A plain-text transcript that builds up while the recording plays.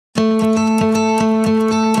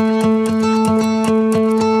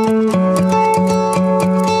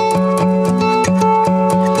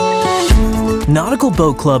Nautical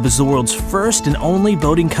Boat Club is the world's first and only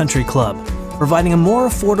boating country club, providing a more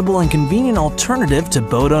affordable and convenient alternative to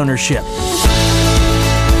boat ownership.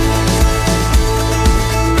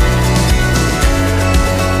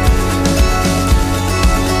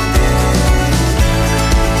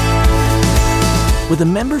 With a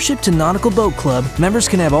membership to Nautical Boat Club, members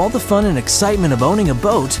can have all the fun and excitement of owning a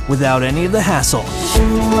boat without any of the hassle.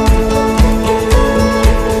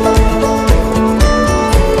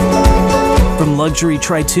 From luxury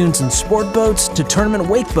tritoons and sport boats to tournament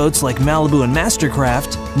wake boats like Malibu and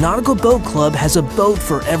Mastercraft, Nautical Boat Club has a boat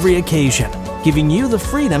for every occasion, giving you the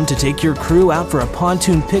freedom to take your crew out for a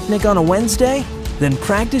pontoon picnic on a Wednesday, then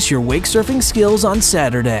practice your wake surfing skills on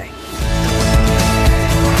Saturday.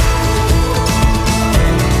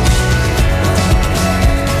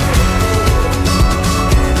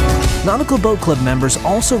 Nautical Boat Club members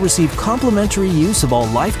also receive complimentary use of all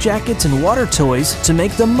life jackets and water toys to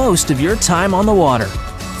make the most of your time on the water.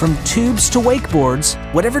 From tubes to wakeboards,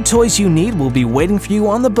 whatever toys you need will be waiting for you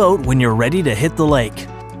on the boat when you're ready to hit the lake.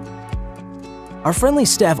 Our friendly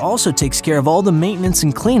staff also takes care of all the maintenance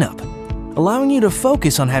and cleanup, allowing you to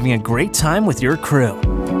focus on having a great time with your crew.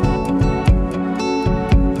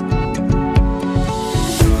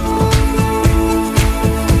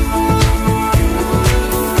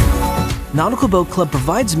 Nautical Boat Club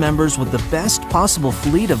provides members with the best possible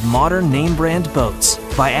fleet of modern name-brand boats.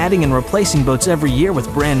 By adding and replacing boats every year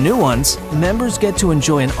with brand new ones, members get to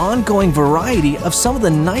enjoy an ongoing variety of some of the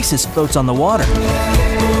nicest boats on the water.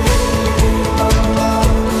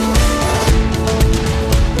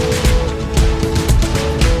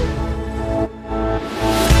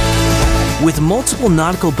 With multiple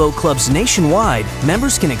Nautical Boat Clubs nationwide,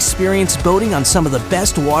 members can experience boating on some of the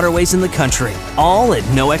best waterways in the country, all at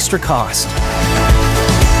no extra cost.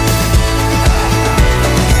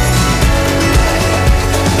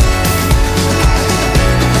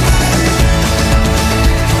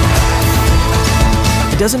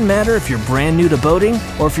 It doesn't matter if you're brand new to boating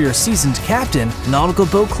or if you're a seasoned captain, Nautical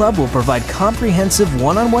Boat Club will provide comprehensive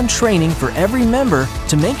one-on-one training for every member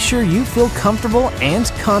to make sure you feel comfortable and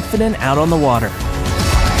confident out on the water.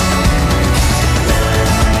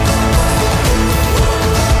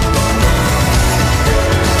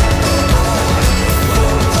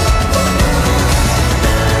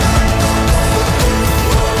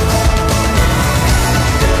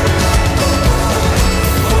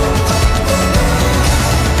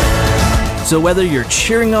 So whether you're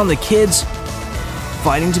cheering on the kids,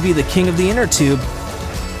 fighting to be the king of the inner tube,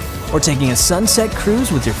 or taking a sunset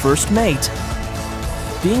cruise with your first mate,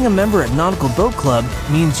 being a member at Nautical Boat Club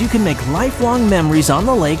means you can make lifelong memories on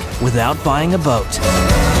the lake without buying a boat.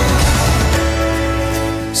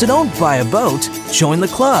 So don't buy a boat, join the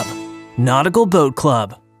club. Nautical Boat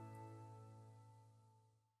Club.